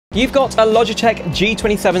You've got a Logitech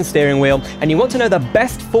G27 steering wheel and you want to know the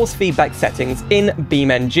best force feedback settings in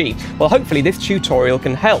BeamNG. Well, hopefully this tutorial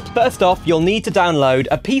can help. First off, you'll need to download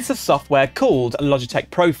a piece of software called Logitech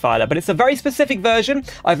Profiler, but it's a very specific version.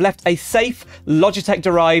 I've left a safe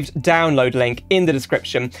Logitech-derived download link in the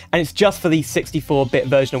description, and it's just for the 64-bit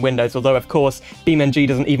version of Windows, although of course BeamNG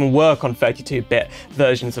doesn't even work on 32-bit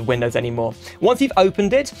versions of Windows anymore. Once you've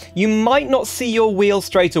opened it, you might not see your wheel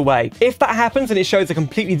straight away. If that happens and it shows a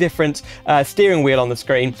completely different steering wheel on the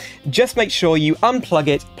screen, just make sure you unplug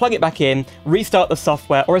it, plug it back in, restart the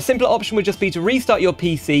software, or a simpler option would just be to restart your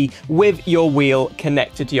PC with your wheel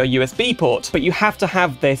connected to your USB port. But you have to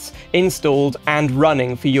have this installed and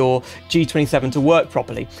running for your G27 to work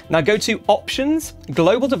properly. Now go to Options,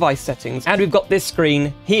 Global Device Settings, and we've got this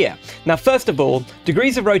screen here. Now first of all,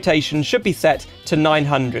 degrees of rotation should be set to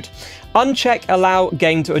 900. Uncheck Allow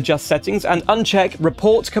Game to Adjust Settings and uncheck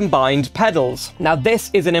Report Combined Pedals. Now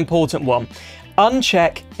this is an important one.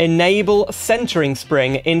 Uncheck Enable Centering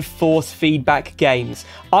Spring in Force Feedback games.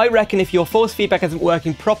 I reckon if your force feedback isn't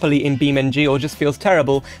working properly in BeamNG or just feels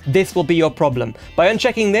terrible, this will be your problem. By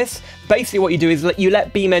unchecking this, basically what you do is you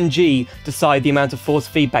let BeamNG decide the amount of force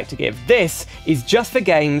feedback to give. This is just for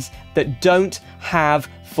games that don't have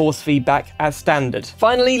force feedback as standard.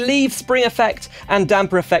 Finally, leave spring effect and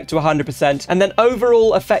damper effect to 100%, and then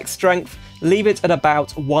overall effect strength, leave it at about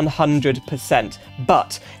 100%.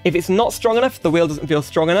 But if it's not strong enough, the wheel doesn't feel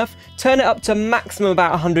strong enough, turn it up to maximum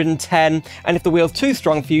about 110, and if the wheel's too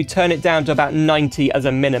strong for you, turn it down to about 90 as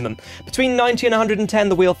a minimum. Between 90 and 110,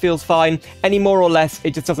 the wheel feels fine. Any more or less,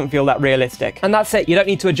 it just doesn't feel that realistic. And that's it. You don't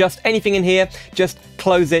need to adjust anything in here. Just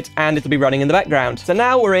close it and it'll be running in the background. So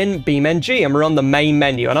now we're in BeamNG and we're on the main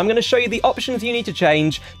menu, and I'm going to show you the options you need to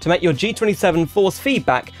change to make your G27 force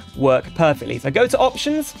feedback work perfectly. So go to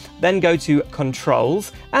Options, then go to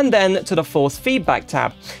Controls, and then to the Force Feedback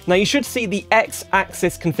tab. Now you should see the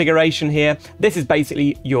X-axis configuration here. This is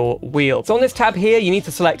basically your wheel. So on this tab here, you need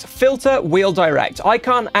to select Filter Wheel Direct. I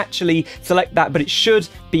can't actually select that, but it should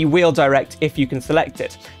be Wheel Direct if you can select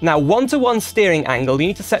it. Now, one-to-one steering angle, you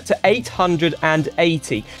need to set to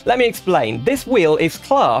 880. Let me explain. This wheel is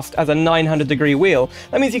classed as a 900-degree wheel.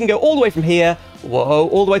 That means you can go all the way from here, whoa,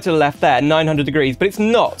 all the way to the left there, 900 degrees, but it's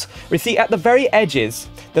not. You see, at the very edges,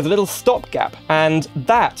 there's a little stop gap, and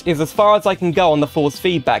that is as far as I can go on the force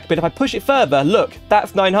feedback. But if I push it further, look,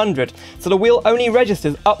 that's 900. So the wheel only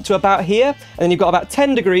registers up to about here, and then you've got about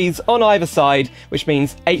 10 degrees on either side, which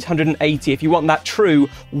means 880 if you want that true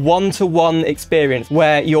one-to-one experience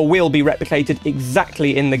where your wheel be replicated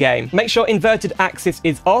exactly in the game. Make sure inverted axis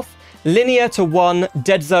is off, linear to 1,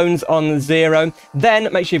 dead zones on 0,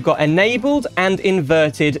 then make sure you've got enabled and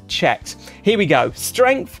inverted checked. Here we go.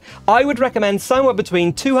 Strength, I would recommend somewhere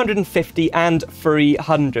between 250 and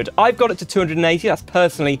 300. I've got it to 280, that's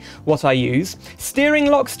personally what I use. Steering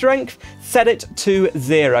lock strength, set it to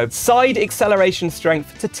 0. Side acceleration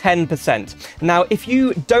strength to 10%. Now, if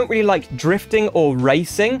you don't really like drifting or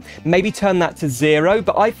racing, maybe turn that to 0,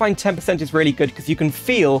 but I find 10% is really good because you can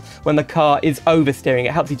feel when the car is oversteering.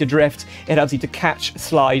 It helps you to drift, it helps you to catch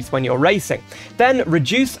slides when you're racing. Then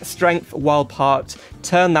reduce strength while parked,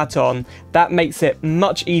 turn that on. That makes it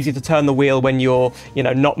much easier to turn the wheel when you're,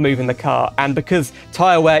 not moving the car. And because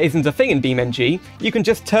tyre wear isn't a thing in BeamNG, you can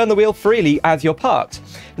just turn the wheel freely as you're parked.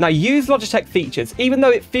 Now use Logitech features. Even though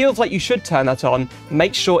it feels like you should turn that on,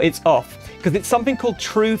 make sure it's off, because it's something called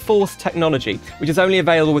True Force technology, which is only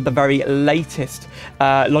available with the very latest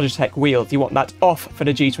Logitech wheels. You want that off for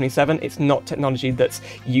the G27. It's not technology that's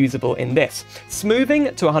usable in this.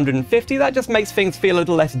 Smoothing to 150, that just makes things feel a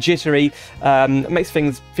little less jittery, makes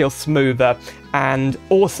things feel smoother. And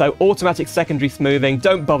also automatic secondary smoothing.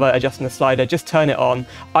 Don't bother adjusting the slider, just turn it on.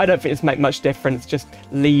 I don't think this makes much difference, just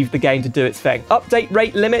leave the game to do its thing. Update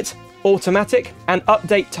rate limit, automatic, and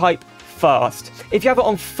update type, fast. If you have it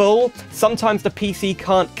on full, sometimes the PC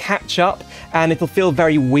can't catch up and it'll feel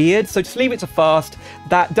very weird, so just leave it to fast.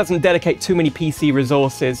 That doesn't dedicate too many PC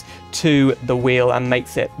resources to the wheel and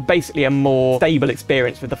makes it basically a more stable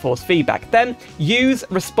experience with the force feedback. Then use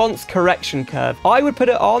response correction curve. I would put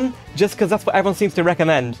it on just because that's what everyone seems to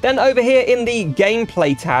recommend. Then over here in the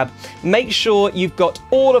gameplay tab, make sure you've got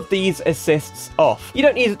all of these assists off. You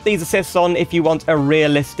don't need these assists on if you want a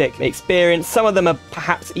realistic experience. Some of them are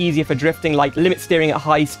perhaps easier for drifting, like limit steering at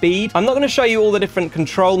high speed. I'm not going to show you all the different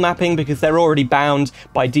control mapping because they're already bound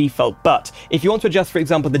by default, but if you want to adjust, for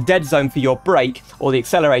example, the dead zone for your brake or the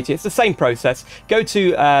accelerator, it's the same process. Go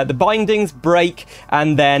to the bindings, brake,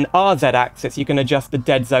 and then RZ axis. You can adjust the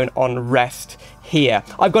dead zone on rest here.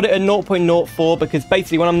 I've got it at 0.04 because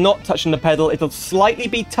basically when I'm not touching the pedal, it'll slightly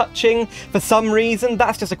be touching for some reason.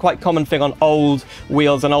 That's just a quite common thing on old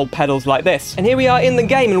wheels and old pedals like this. And here we are in the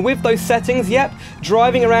game, and with those settings, yep,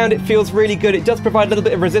 driving around it feels really good. It does provide a little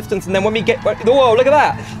bit of resistance, and then when we get, whoa, look at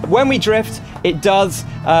that! When we drift, it does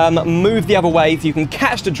move the other way, so you can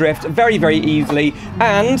catch the drift very, very easily,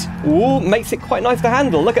 and ooh, makes it quite nice to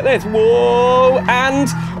handle. Look at this, whoa! And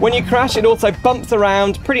when you crash, it also bumps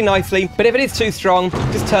around pretty nicely, but if it is too strong,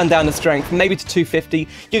 just turn down the strength, maybe to 250.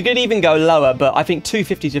 You could even go lower, but I think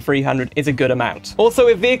 250 to 300 is a good amount. Also,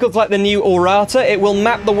 with vehicles like the new Aurata, it will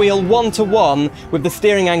map the wheel 1-to-1 with the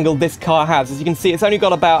steering angle this car has. As you can see, it's only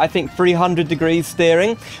got about, I think, 300 degrees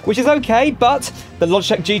steering, which is okay, but the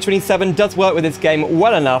Logitech G27 does work with this game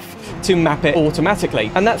well enough to map it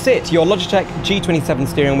automatically. And that's it. Your Logitech G27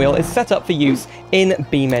 steering wheel is set up for use in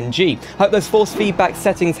BeamNG. Hope those force feedback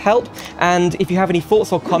settings help, and if you have any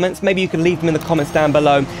thoughts or comments, maybe you can leave them in the comments down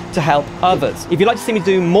below to help others. If you'd like to see me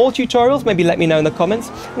do more tutorials, maybe let me know in the comments,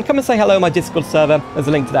 and come and say hello on my Discord server. There's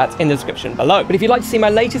a link to that in the description below. But if you'd like to see my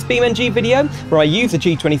latest BeamNG video, where I use the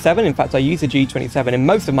G27, in fact I use the G27 in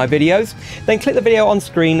most of my videos, then click the video on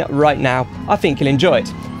screen right now. I think you'll enjoy it.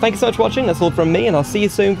 Thank you so much for watching, that's all from me, and I'll see you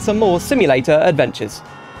soon for some more simulator adventures.